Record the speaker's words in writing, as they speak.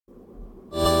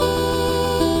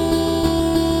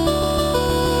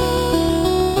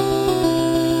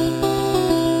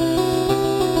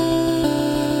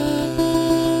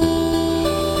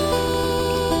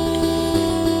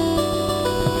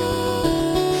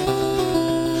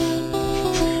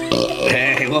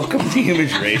Hey, welcome to the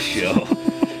Image Race Show.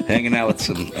 Hanging out with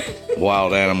some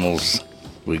wild animals.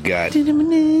 We got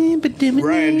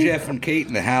Ryan, Jeff, and Kate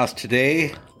in the house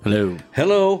today. Hello.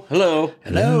 Hello. Hello.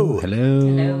 Hello.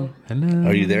 Hello. Hello.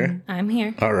 Are you there? I'm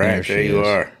here. All right, there you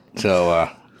are. So,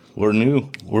 we're new.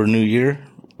 We're new year.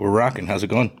 We're rocking. How's it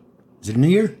going? Is it a new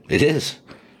year? It is.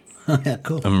 Yeah,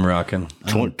 cool. I'm rocking.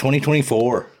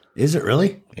 2024. Is it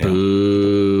really? Yeah.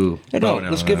 Boo. No,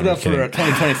 let's give it up for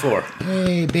 2024.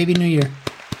 Hey, baby new year.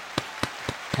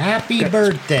 Happy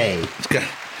birthday. It's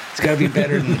got to be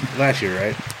better than last year,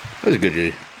 right? It was a good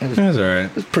year. That's all right.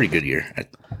 It was a pretty good year.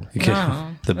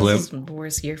 No, The blimp. this is the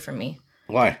worst year for me.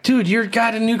 Why? Dude, you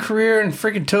got a new career in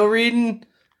freaking toe reading?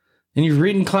 And you're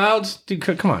reading clouds? Dude,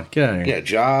 come on. Get out of here. Yeah,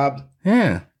 job.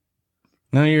 Yeah.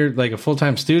 Now you're like a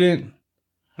full-time student?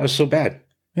 That was so bad.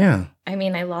 Yeah. I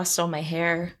mean, I lost all my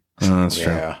hair. Oh, that's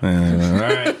Yeah. true. All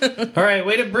right. All right.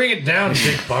 Way to bring it down,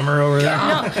 big bummer over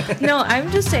there. No,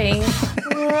 I'm just saying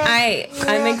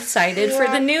I'm excited for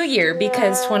the new year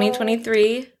because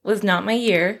 2023 was not my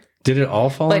year. Did it all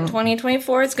fall But out?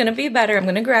 2024 is going to be better. I'm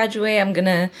going to graduate. I'm going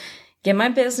to get my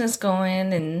business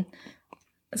going and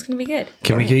it's going to be good.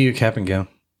 Can we get you a cap and gown?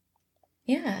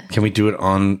 Yeah. Can we do it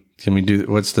on... Can we do...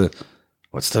 What's the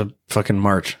fucking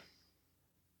march?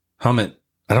 Hum it.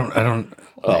 I don't...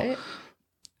 What?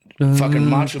 Fucking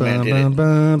Macho Man did it.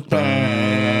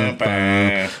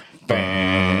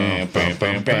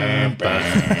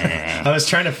 I was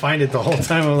trying to find it the whole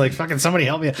time. I'm like, fucking somebody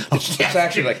help me. Oh, It's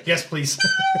actually like, yes, please.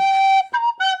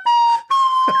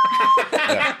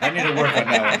 yeah, I need to work on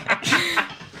that one.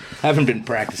 I haven't been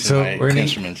practicing my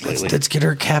instruments lately. Let's get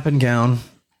her cap and gown,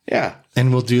 Yeah.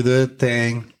 and we'll do the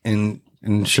thing, and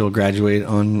she'll graduate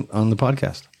on the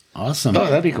podcast. Awesome. Oh,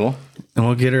 that'd be cool. And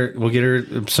we'll get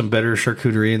her some better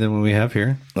charcuterie than what we have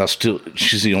here.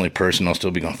 She's the only person I'll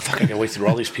still be going, fuck, I gotta wait through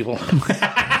all these people. Come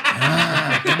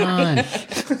on.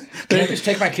 Can I just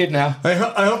take my kid now? I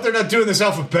hope they're not doing this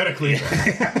alphabetically.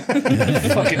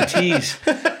 Fucking tease.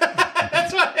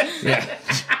 That's why. Yeah.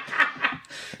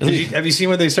 Have you seen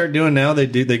what they start doing now? They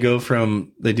do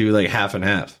like half and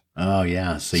half. Oh,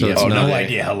 yeah. So So you it's have no not-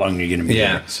 idea how long you're going to be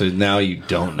Yeah. there. So now you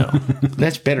don't know.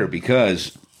 That's better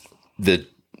because the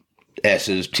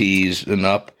S's, T's, and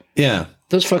up, Yeah.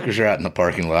 those fuckers are out in the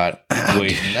parking lot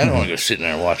waiting. I don't want to go sit in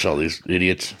there and watch all these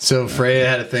idiots. So Freya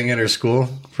had a thing at her school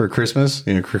for Christmas,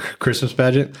 Christmas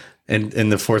pageant, and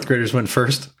the fourth graders went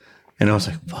first. And I was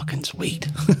like, fucking sweet.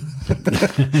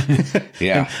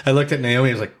 Yeah. I looked at Naomi,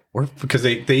 I was like, because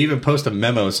they even post a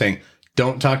memo saying,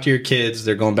 don't talk to your kids.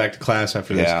 They're going back to class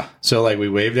after this. Yeah. So like we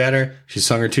waved at her. She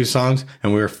sung her 2 songs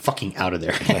and we were fucking out of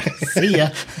there. See ya.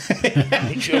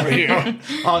 Get you over here.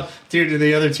 Oh, dude,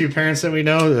 the other 2 parents that we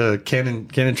know, Ken and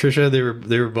Trisha,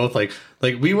 they were both like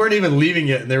we weren't even leaving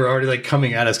yet, and they were already like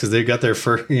coming at us because they got there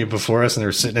first before us, and they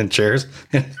were sitting in chairs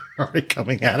and they were already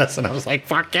coming at us, and I was like,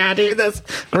 "Fuck yeah, dude,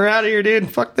 we're out of here, dude.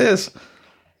 Fuck this."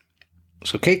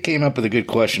 So Kate came up with a good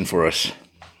question for us.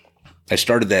 I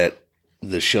started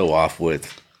the show off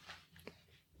with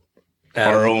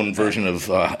our own version of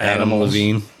Adam animals.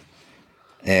 Levine.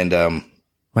 And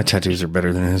My tattoos are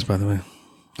better than his, by the way.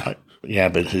 yeah,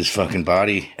 but his fucking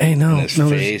body. Hey, no, and his no,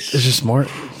 face. it's just more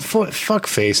fuck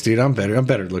face, dude. I'm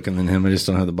better looking than him. I just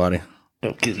don't have the body.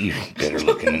 Oh, 'cause you better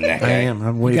looking than that guy. I am.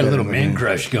 I'm way You got a better little looking. man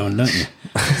crush going, don't you?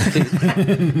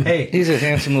 Hey, He's a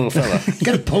handsome little fella.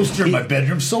 Got a poster in my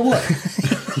bedroom, so what?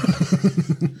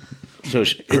 So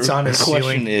it's on her a question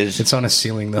ceiling. is, It's on a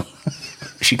ceiling though.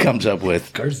 she comes up with,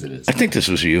 Of course it is. I think this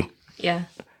was you. Yeah.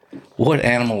 What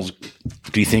animals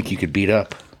do you think you could beat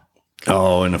up?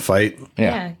 Oh, in a fight.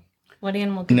 Yeah. What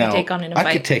animal could you take on in a I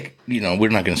fight? could take, we're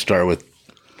not going to start with,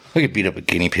 I could beat up a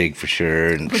guinea pig for sure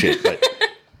and shit, but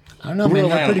I don't know, man. Real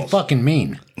They're pretty animals. fucking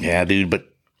mean. yeah, dude, but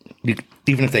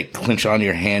even if they clinch onto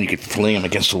your hand, you could fling them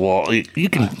against the wall. You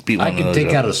can beat one I of can those take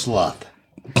up. out a sloth.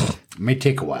 It may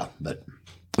take a while, but...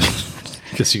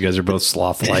 Guess you guys are both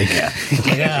sloth-like.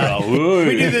 Yeah.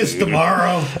 We do this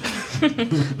tomorrow.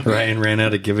 Ryan ran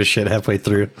out of give a shit halfway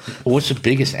through. What's the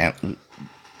biggest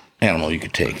animal you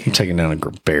could take? I'm taking down a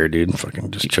bear, dude.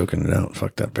 Fucking just choking it out.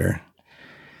 Fuck that bear.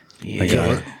 Yeah. I got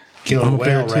it. Kill a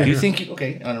whale, Do right? you think,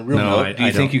 on a real No, note, do you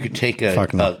I think don't. you could take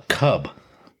Fuck no. a cub,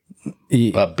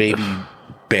 E- a baby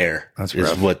bear? That's is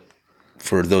rough. what,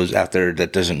 for those out there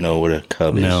that doesn't know what a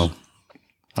cub is. No,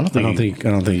 I don't I don't think,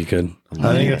 think you could.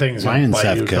 I think the thing's gonna Lions bite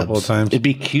have you a couple of cubs. times. it'd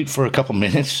be cute for a couple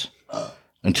minutes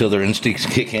until their instincts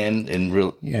kick in and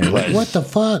Yeah, what the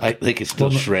fuck? they could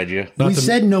still shred you. We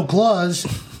said no claws.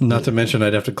 Not to mention,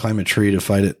 I'd have to climb a tree to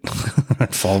fight it.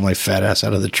 I'd fall my fat ass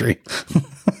out of the tree.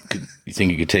 You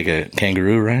think you could take a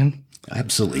kangaroo, Ryan?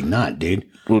 Absolutely not, dude.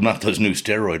 Well, not those new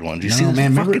steroid ones. You see those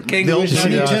man, fucking remember the old kangaroos?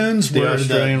 Looney Tunes the where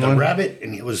Australian the one? rabbit,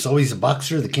 and it was always a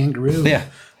boxer, the kangaroo? Yeah.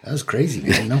 That was crazy,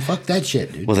 man. No, fuck that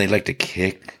shit, dude. Well, they like to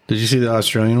kick. Did you see the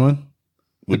Australian one?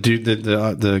 The dude,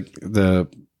 the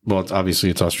well, it's obviously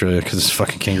it's Australia because it's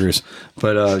fucking kangaroos.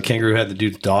 But kangaroo had the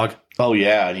dude's dog, Oh,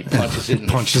 yeah, and he punches it.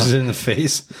 punches it in the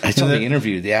face. I saw And the then-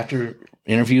 interview, the after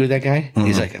interview with that guy.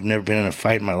 He's like, I've never been in a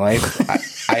fight in my life.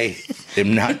 I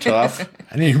am not tough.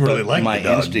 I didn't really like My the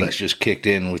dog, instincts just kicked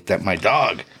in with that. My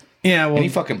dog. Yeah, well, And he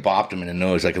fucking bopped him in the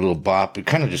nose like a little bop. It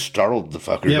kind of just startled the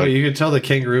fucker. yeah, Like, but you could tell the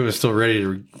kangaroo was still ready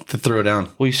to throw down.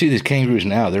 well, you see these kangaroos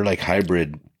now. They're like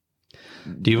hybrid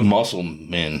Do you muscle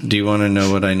men. do you want to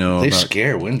know what I know They about?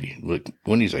 scare Wendy. Like,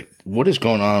 Wendy's like, what is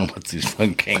going on with these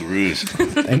fucking kangaroos?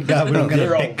 Thank God we don't got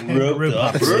They're a all big kangaroo roped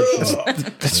up.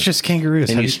 population. It's just kangaroos.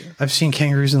 And I've seen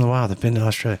kangaroos in the wild. I've been to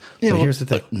Australia. But here's the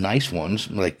thing. Nice ones,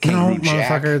 like No, kangaroo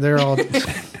Jack. motherfucker, they're all.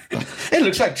 It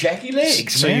looks like Jackie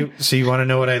legs, So man. you want to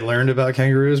know what I learned about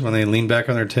kangaroos when they lean back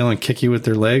on their tail and kick you with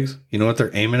their legs? You know what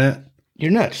they're aiming at?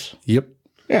 You're nuts. Yep,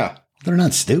 Yeah. They're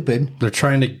not stupid. they're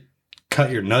trying to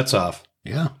cut your nuts off.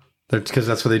 Yeah. Because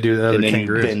that's what they do to other And then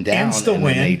kangaroos. you bend down, And still and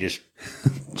then win. they just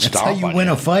That's stomp how you on win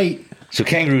you. a fight. So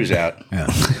kangaroos out. Yeah.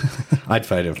 I'd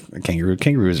fight a kangaroo.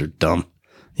 Kangaroos are dumb.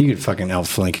 You could fucking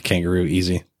outflank a kangaroo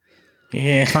easy.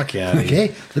 Yeah. Fuck yeah. dude.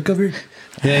 Okay, look over here.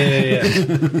 Yeah.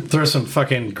 Throw some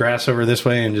fucking grass over this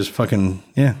way and just fucking,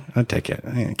 yeah, I'd take it.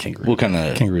 Kangaroo. What kind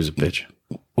of Kangaroo's a bitch.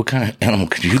 what kind of animal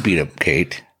could you beat up,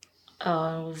 Kate?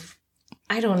 Oh,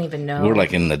 I don't even know. We're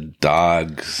like in the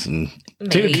dogs and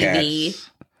Maybe. cats.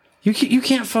 You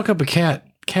can't fuck up a cat.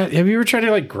 Cat. Have you ever tried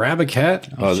to like grab a cat?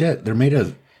 Oh, shit. They're made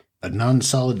of a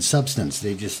non-solid substance.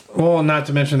 They just... Well, not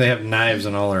to mention they have knives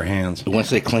in all their hands. Once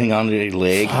they cling onto your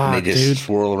leg, and they just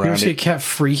swirl You ever around see a it. cat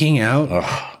freaking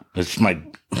out?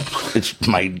 It's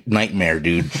my nightmare,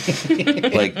 dude.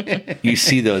 Like you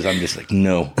see those, I'm just like,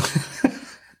 no.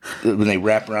 When they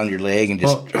wrap around your leg and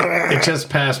just Well, it just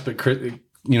passed, but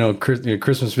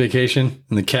Christmas vacation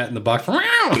and the cat in the box, and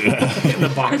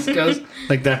the box goes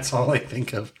like that's all I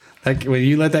think of. Like when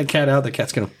you let that cat out, the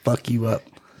cat's gonna fuck you up.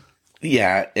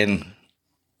 yeah, and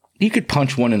you could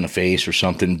punch one in the face or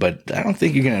something, but I don't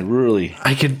think you're gonna really.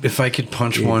 If I could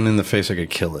punch one in the face, I could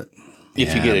kill it.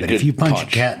 If you get a but good if you punch punch.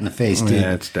 a cat in the face, dude,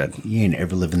 Yeah, it's dead. you ain't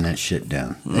ever living that shit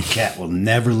down. The cat will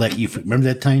never let you... Remember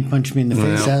that time you punched me in the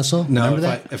face, asshole? No, Remember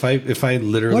that? if I Why are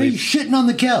literally you shitting on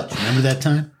the couch? Remember that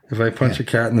time? if I punch a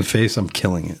cat in the face, I'm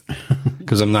killing it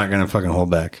because I'm not gonna fucking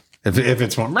hold back. If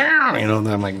it's one, then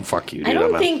I'm like fuck you. Dude. I I'm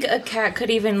don't out. think a cat could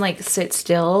even like sit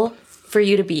still for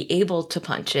you to be able to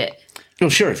punch it. Well,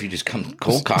 sure, if you just come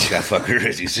cold cock that fucker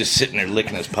as he's just sitting there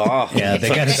licking his paw. Yeah, they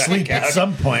got to Fucking sleep at couch.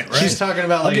 some point, right? She's talking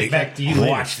about I'll like get back to you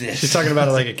later. Watch this. She's talking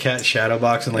about like a cat shadow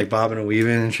boxing, like bobbing and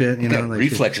weaving and shit. You know, Got like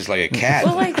reflexes like a cat.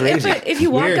 Well, like Crazy. if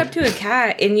you walk Weird. up to a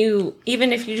cat and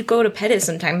even if you go to pet it,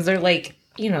 sometimes they're like,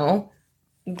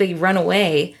 they run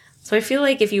away. So I feel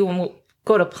like if you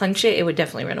go to punch it, it would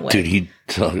definitely run away. Dude, he'd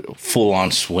full on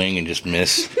swing and just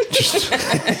miss.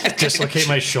 dislocate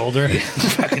my shoulder.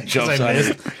 Fucking jumps I on missed.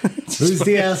 it. Who's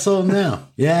the asshole now?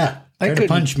 Yeah. Try to couldn't-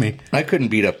 punch me. I couldn't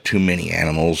beat up too many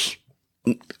animals.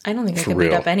 I don't think I For could real.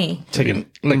 beat up any.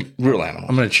 Like real animals.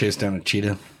 I'm gonna chase down a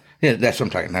cheetah. Yeah, that's what I'm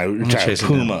talking about. We're talking chase it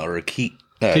puma or a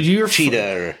Did you ever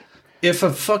cheetah or If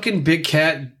a fucking big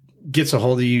cat gets a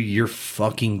hold of you, you're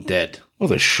fucking dead. well,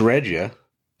 they shred you.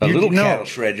 A You- little no. cat will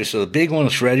shred you. So the big one will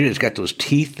shred you. It's got those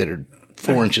teeth that are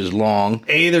 4 inches long.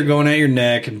 A, they're going at your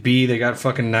neck, and B, they got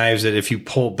fucking knives that if you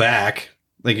pull back,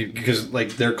 like because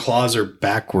like their claws are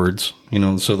backwards,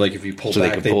 so like if you pull So they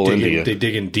back, can they, pull dig into in, you. they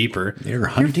dig in deeper. They're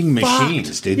hunting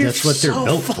machines, dude. You're That's what they're so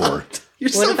built fucked. You're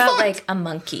What so about fucked. like a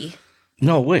monkey?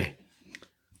 No way.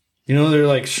 They're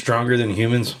like stronger than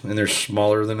humans and they're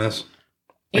smaller than us.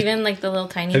 Even like the little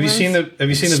tiny Have you ones? seen the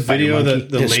Spider video of monkey.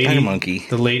 the Yeah, lady spider monkey.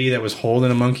 the lady that was holding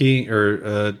a monkey or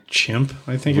a chimp?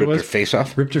 I think Rip it was their face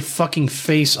off. ripped her fucking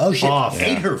face Oh, shit. off.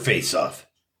 Ate her face off.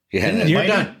 Yeah, and You're Bite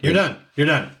done. her? You're done. You're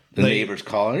done. the Like, neighbors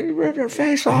calling. He ripped her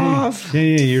face off. yeah,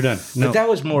 you're done. No, But that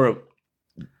was more of.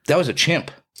 That was a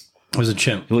chimp. it was a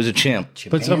chimp. It was a chimp.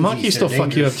 But a monkey Chimpanzees, still they're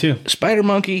fuck you up dangerous. too. Spider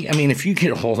monkey. I mean, if you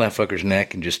get a hold of that fucker's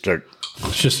neck and just start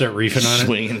Let's just start reefing on it.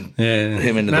 swinging Yeah,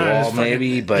 him into the Nah, wall, just fucking-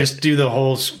 maybe. But just do the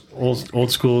whole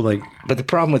old school like. but the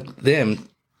problem with them,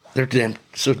 they're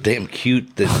so damn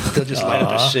cute that they'll just light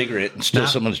up a cigarette and steal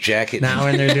someone's jacket. Now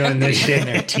when they're doing this shit, and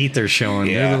their teeth are showing.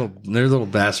 Yeah. They're little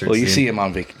bastards. Well, you dude. see him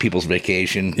on people's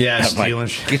vacation. Yeah, I'm like, stealing.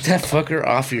 get that fucker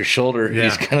off your shoulder. Yeah.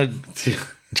 He's gonna,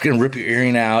 it's gonna rip your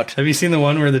earring out. Have you seen the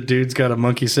one where the dude's got a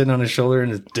monkey sitting on his shoulder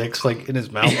and his dick's like in his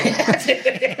mouth?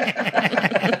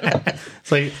 It's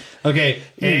It's like, okay,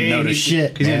 notice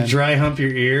shit, he's man. gonna dry hump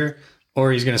your ear,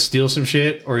 or he's gonna steal some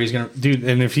shit, or he's gonna, dude.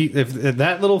 And if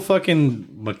that little fucking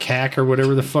macaque or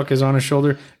whatever the fuck is on his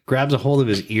shoulder grabs a hold of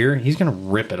his ear, he's gonna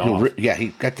rip it off. Yeah, he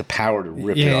got the power to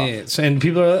rip it Yeah, off. yeah. So, and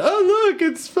people are like, oh look,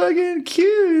 it's fucking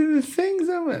cute. The things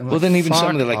on it. Well, then even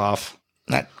some of the like, off.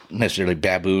 not necessarily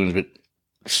baboons, but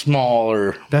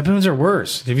smaller. Baboons are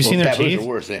worse. Have you seen their baboons teeth? are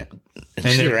worse. And And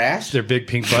see their ass? Their big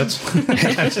pink butts.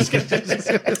 I'm just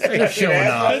gonna showing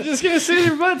off. I'm just gonna say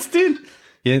their butts, dude.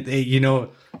 Yeah, you know.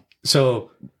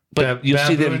 So, But you'll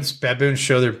see them- baboons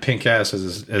show their pink ass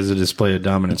as a display of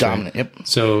dominance. right? Dominant, yep.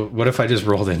 So, what if I just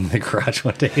rolled in the garage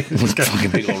one day? With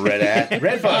fucking big old red ass.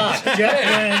 Red buns.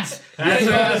 That's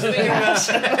what I was thinking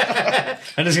about.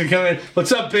 I'm just gonna come in.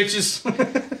 What's up, bitches?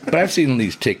 But I've seen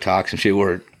these TikToks and shit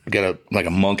where you got a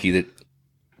monkey that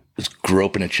is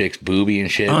groping a chick's boobie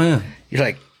and shit. Oh, yeah. You're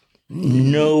like,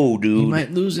 no, dude. You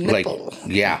might lose a nipple. Like,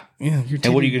 yeah. Yeah,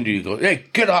 And what are you gonna do? You go, hey,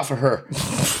 get off of her.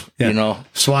 Yeah. You know?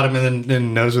 Swat him in the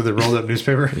nose with a rolled up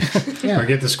newspaper, or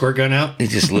get the squirt gun out. He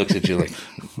just looks at you like,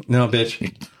 No, bitch.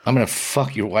 I'm gonna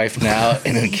fuck your wife now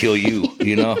and then kill you.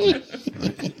 You know?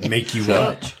 Make you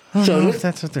watch. So If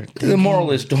that's what they're the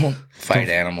moral is don't fight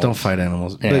animals. Don't fight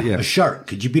animals. Yeah. But yeah, A shark.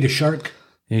 Could you beat a shark?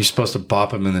 you're supposed to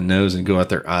bop them in the nose and go out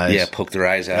their eyes. Yeah, poke their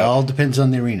eyes It out. all depends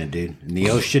on the arena, dude. In the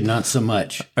ocean, not so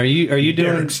much. Are you doing?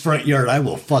 Derek's front yard, I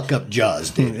will fuck up Jaws,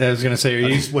 dude. I was gonna say,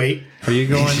 Just wait. are you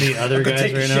going the other guys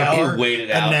Take a right now? shower. You wait it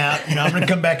a out. nap, and I'm gonna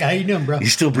come back. How you doing, bro? You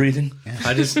still breathing?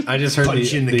 I just heard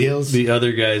Punch you in the gills. the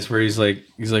other guys where he's like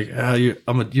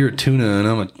you're a tuna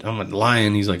and I'm a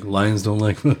lion. He's like, lions don't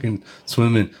like fucking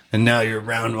swimming, and now you're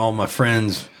around all my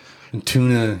friends. And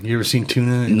tuna, you ever seen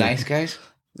tuna? Nice guys?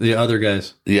 The other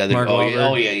guys. The other Mark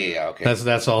Wahlberg. yeah. Okay.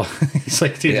 That's all. He's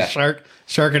like, dude, Yeah. shark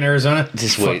in Arizona.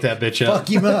 Just fuck wait. that bitch up. Fuck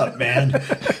him up, man.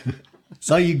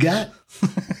 That's all you got?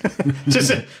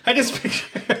 I just picture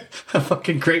a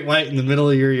fucking great white in the middle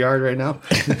of your yard right now.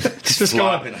 just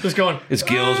flopping. going. His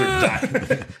gills are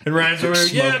dying. And Ryan's over there,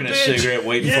 Smoking a cigarette,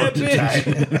 waiting for it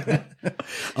to die.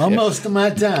 Almost to my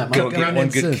time. Go I'll get come one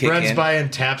in good soon. kick. runs in. by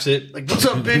and taps it. Like, what's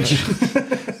up,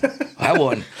 bitch? I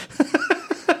won.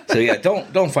 So yeah,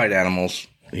 don't fight animals.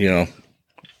 You know,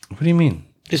 What do you mean?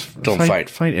 just don't fight.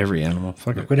 Fight every animal.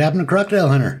 Fuck it. What happened to Crocodile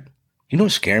Hunter? You know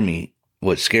what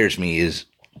scares me is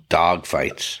dog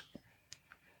fights.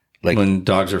 Like When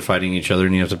dogs are fighting each other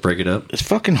and you have to break it up. it's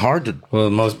fucking hard to. Well,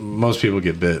 most people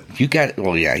get bit. You got.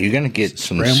 Well, yeah, you're gonna get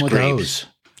some Spray 'em with a scrapes. hose.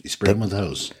 You spray them with a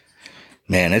hose.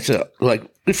 Man, it's like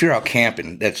if you're out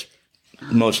camping, that's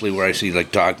mostly where I see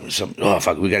like dogs. Oh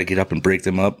fuck, we got to get up and break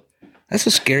them up. That's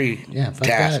a scary fuck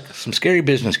task. that. Some scary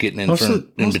business getting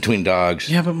in between dogs.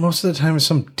 Yeah, but most of the time it's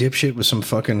some dipshit with some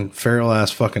fucking feral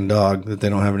ass fucking dog that they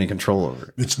don't have any control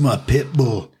over. It's my pit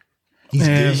bull. He's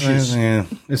vicious. Yeah,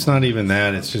 it's not even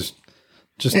that. It's just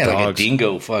Yeah, like a dogs.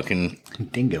 dingo fucking.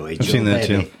 Dingo ate I've seen your that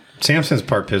baby. too. Samson's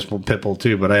part pit bull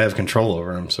too, but I have control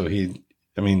over him, so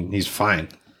he's fine.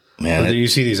 Man, But you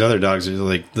see these other dogs that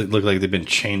look like they've been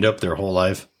chained up their whole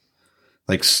life,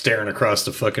 like staring across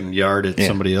the fucking yard at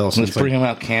somebody else. Let's It's like, bring them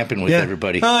out camping with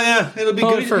everybody. Oh yeah, it'll be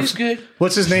good for. he's good.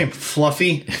 What's his name?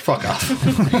 Fluffy. Fuck off.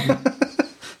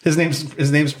 his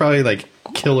name's probably like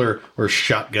Killer or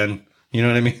Shotgun. You know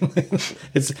what I mean?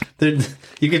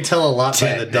 You can tell a lot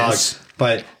by the dog, Tetanus.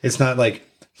 but it's not like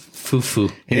Fufu.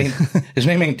 His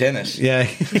name ain't Dennis. Yeah,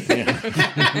 He's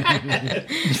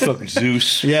fucking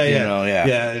Zeus. yeah, You know,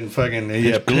 yeah. and fucking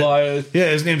yeah, Goliath.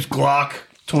 Yeah, his name's Glock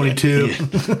 22.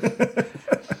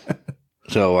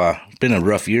 So, it's been a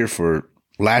rough year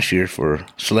last year for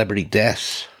celebrity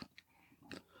deaths.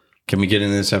 Can we get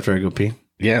into this after I go pee?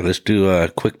 Yeah, let's do a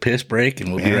quick piss break,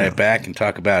 and we'll be right back and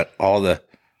talk about all the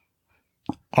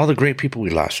great people we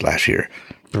lost last year.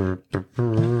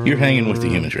 You're hanging with the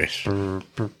human race.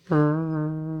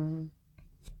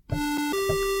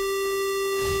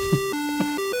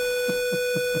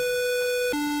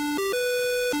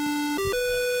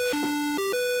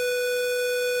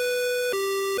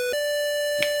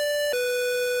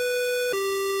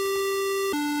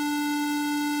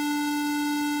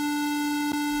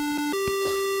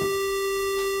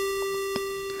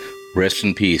 Rest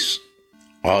in peace,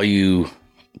 all you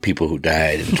people who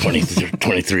died in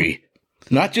 2023.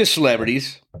 Not just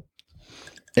celebrities,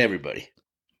 everybody.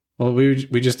 Well, we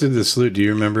just did the salute. Do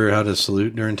you remember how to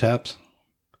salute during taps?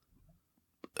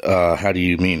 How do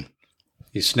you mean?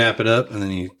 You snap it up and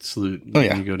then you salute. Oh,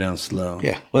 yeah. And you go down slow.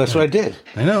 Yeah, well, that's what I did.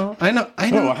 I know.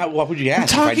 Oh, what would you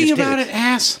ask? I'm if I talking just did about it,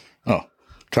 ass. Oh,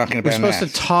 talking We're about supposed to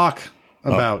ass. talk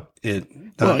about it.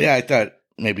 Well, yeah, I thought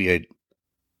maybe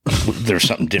there was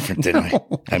something different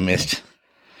that I missed.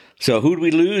 So, who'd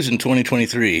we lose in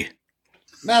 2023?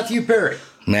 Matthew Perry.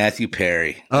 Matthew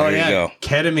Perry. Oh, There yeah. you go.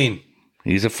 Ketamine.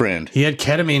 He's a friend. He had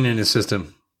ketamine in his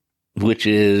system. Which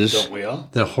is... Don't we all?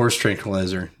 The horse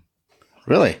tranquilizer.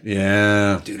 Really?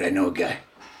 Yeah. Dude, I know a guy.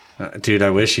 Dude, I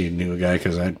wish you knew a guy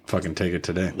because I'd fucking take it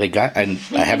today. They got... I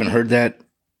haven't heard that.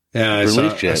 Yeah, I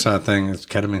Released yet. saw a thing. It's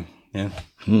ketamine. Yeah.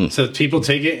 So people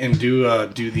take it and do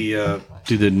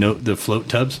the float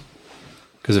tubs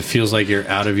because it feels like you're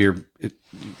out of your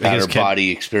Outer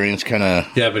body experience kind of...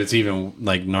 Yeah, but it's even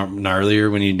like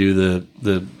gnarlier when you do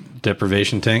the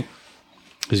deprivation tank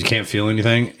because you can't feel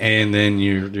anything, and then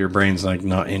your brain's like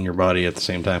not in your body at the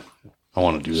same time. I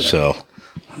want to do that. So...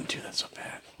 I want to do that so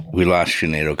bad. We lost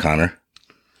Sinead O'Connor.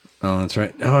 Oh, that's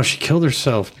right. Oh, she killed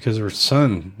herself because of her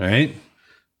son, right?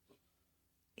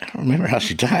 I don't remember how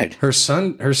she died. Her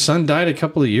son died a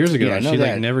couple of years ago. Yeah, I and know she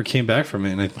that. like never came back from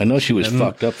it. And I know she was don't know.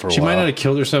 fucked up for a She while. might not have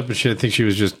killed herself, but I think she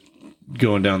was just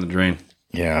going down the drain.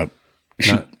 Yeah.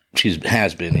 Not- She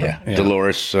has been, yeah. Yeah.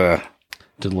 Dolores...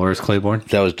 Dolores Claiborne.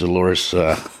 that was Dolores...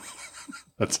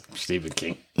 That's Stephen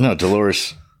King. no,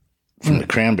 Dolores from the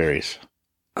Cranberries.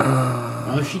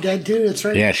 Oh, she died too. That's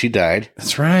right. Yeah, she died.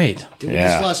 That's right. Dude, we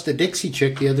Yeah. just lost a Dixie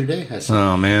chick the other day. I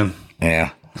saw. Oh man.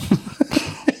 Yeah.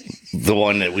 The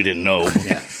one that we didn't know.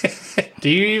 Do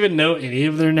you even know any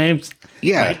of their names? I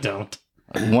Yeah. don't.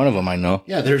 One of them I know.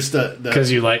 Yeah, there's the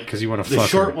Because you want to the fuck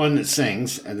short her. one that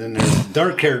sings, and then there's the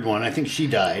dark-haired one. I think she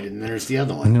died, and there's the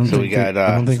other I one. don't So think we got,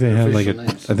 I don't think they had like a.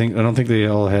 official names. I don't think they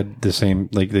all had the same.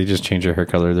 Like they just changed their hair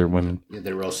color. They're women. Yeah,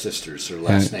 they were all sisters. Her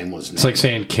last name was. It's like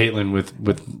saying Caitlyn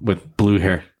with blue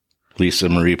hair. Lisa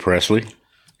Marie Presley.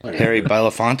 Harry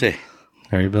Belafonte.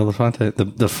 Harry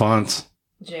Belafonte. The fonts.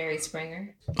 Jerry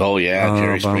Springer. Oh, yeah. Oh,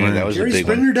 Jerry Springer. bummer. That was Jerry a big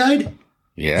Springer one. died.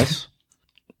 Yes.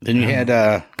 Then you had...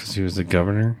 Because he was the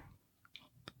governor.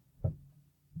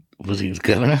 was he the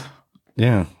governor?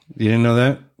 Yeah, you didn't know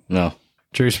that. No.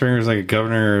 Jerry Springer was like a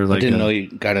governor. Like I didn't know you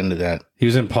got into that. he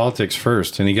was in politics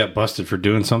first, and he got busted for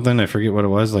doing something. I forget what it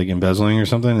was, like embezzling or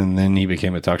something, and then he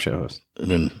became a talk show host.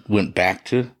 And then went back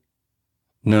to...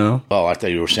 No, Oh, I thought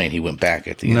you were saying he went back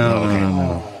at the end. no, Okay.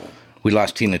 no. We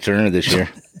lost Tina Turner this year.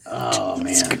 Oh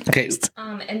man. Okay.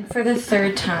 And for the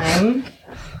third time,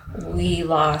 we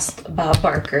lost Bob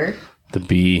Barker. The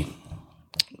B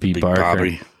Big Barker,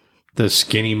 Bobby. the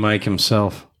skinny Mike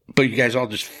himself. But you guys all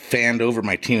just fanned over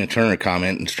my Tina Turner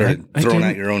comment and started I throwing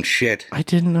didn't- out your own shit. I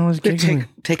didn't know it was giggling.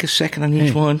 Take a second on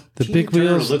each one. The big Tina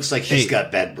Turner wheels. looks like she's Hey.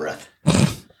 got bad breath.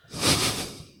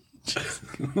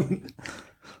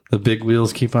 The big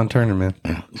wheels keep on turning, man.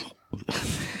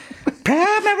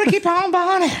 Proud Mary, keep on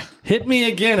burning. Hit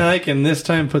me again, Ike, and this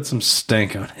time put some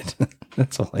stank on it.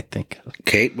 That's all I think of.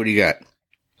 Kate, what do you got?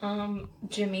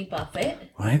 Jimmy Buffett.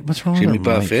 What? What's wrong Jimmy with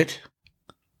Mike? Buffett.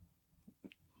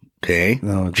 Okay.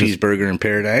 No, just- Cheeseburger in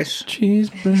Paradise.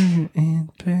 Cheeseburger in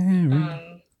Paris.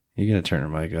 You gotta turn her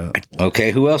mic up.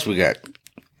 Okay, who else we got?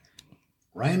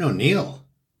 Ryan O'Neal.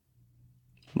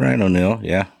 Ryan O'Neal,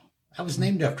 yeah. I was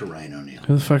named after Ryan O'Neal.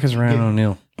 Who the fuck is Ryan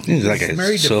O'Neal? He's like He's a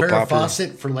married to soap Farrah opera.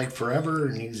 Fawcett for like forever,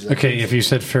 and he's Okay, if you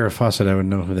said Farrah Fawcett, I would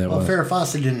know who that well, was. Farrah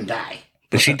Fawcett didn't die.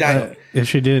 But she died. If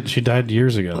she did, she died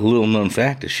years A ago. little known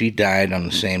fact is she died on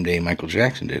the same day Michael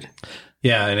Jackson did.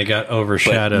 Yeah, and it got But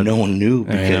overshadowed. no one knew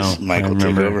I because know. Michael I took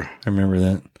remember, over. I remember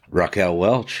that. Raquel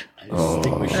Welch.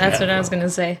 That's what I was going to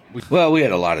say. Well, we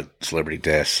had a lot of celebrity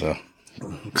deaths, so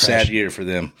sad year for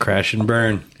them. Crash and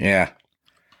burn. Yeah.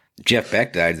 Jeff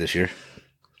Beck died this year.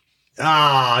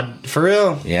 Ah, for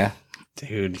real? Yeah,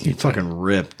 Dude, he fucking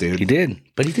ripped, he dude. did,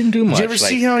 but he didn't do much. you ever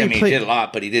see how he he played- did a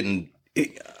lot, but he didn't.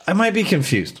 I might be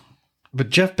confused, but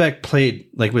Jeff Beck played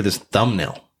like with his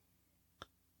thumbnail.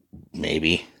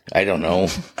 Maybe I don't know.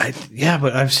 Yeah,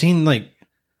 but I've seen like,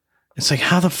 it's like,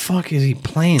 how the fuck is he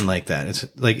playing like that? It's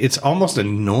like, it's almost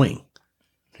annoying.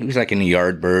 He was like in the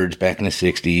Yardbirds back in the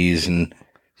 '60s, and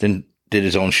then did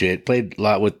his own shit. Played a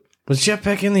lot with. Was Jeff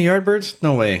Beck in the Yardbirds?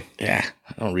 No way. Yeah,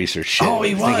 I don't research shit. Oh,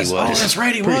 he I think was. Oh, that's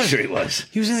right, he Pretty was. sure he was.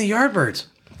 He was in the Yardbirds.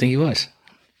 I think he was.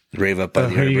 Rave up by the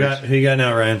Who you Yardbirds. got? Who you got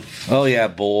now, Ryan? Oh yeah,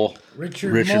 Bull.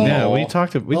 Richard Richard Mole. Yeah, Mole. we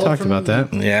talked from- about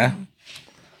that. Yeah,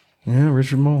 Yeah,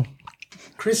 Richard Mole.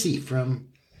 Chrissy from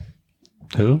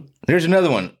Who? there's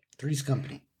another one. Three's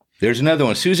Company. There's another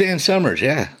one. Suzanne Summers.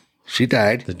 Yeah, she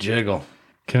died. The Jiggle.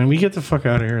 Can we get the fuck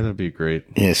out of here? That'd be great.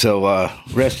 Yeah. So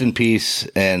rest in peace,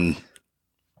 and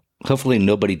hopefully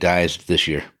nobody dies this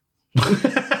year.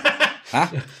 Are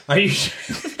you?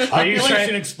 Are you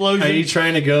trying? explosion. Are you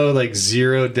trying to go like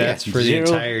zero deaths for the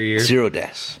entire year? Zero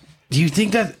deaths. Do you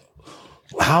think that?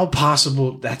 How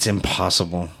possible? That's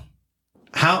impossible.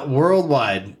 How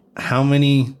worldwide? How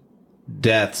many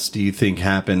deaths do you think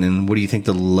happen, and what do you think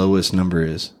the lowest number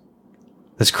is?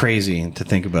 That's crazy to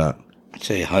think about. I'd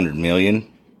say 100 million.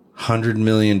 100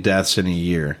 million deaths in a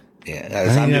year.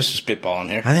 Yeah, I'm just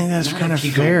spitballing here. I think that's kind of If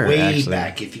you fair, go way actually.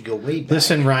 back, if you go way back.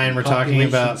 Listen, Ryan, we're talking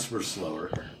about... populations were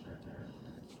slower.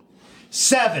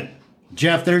 7.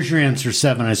 Jeff, there's your answer.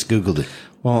 7. I just Googled it.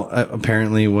 Well,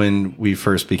 apparently when we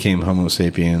first became Homo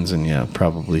sapiens, and yeah,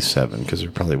 probably 7, because there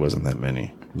probably wasn't that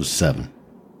many. It was 7.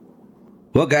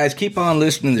 Well, guys, keep on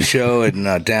listening to the show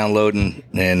and downloading.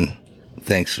 And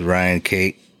thanks to Ryan,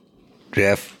 Kate,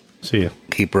 Jeff. See ya.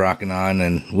 Keep rocking on,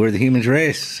 and we're the Humans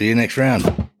Race. See you next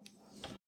round.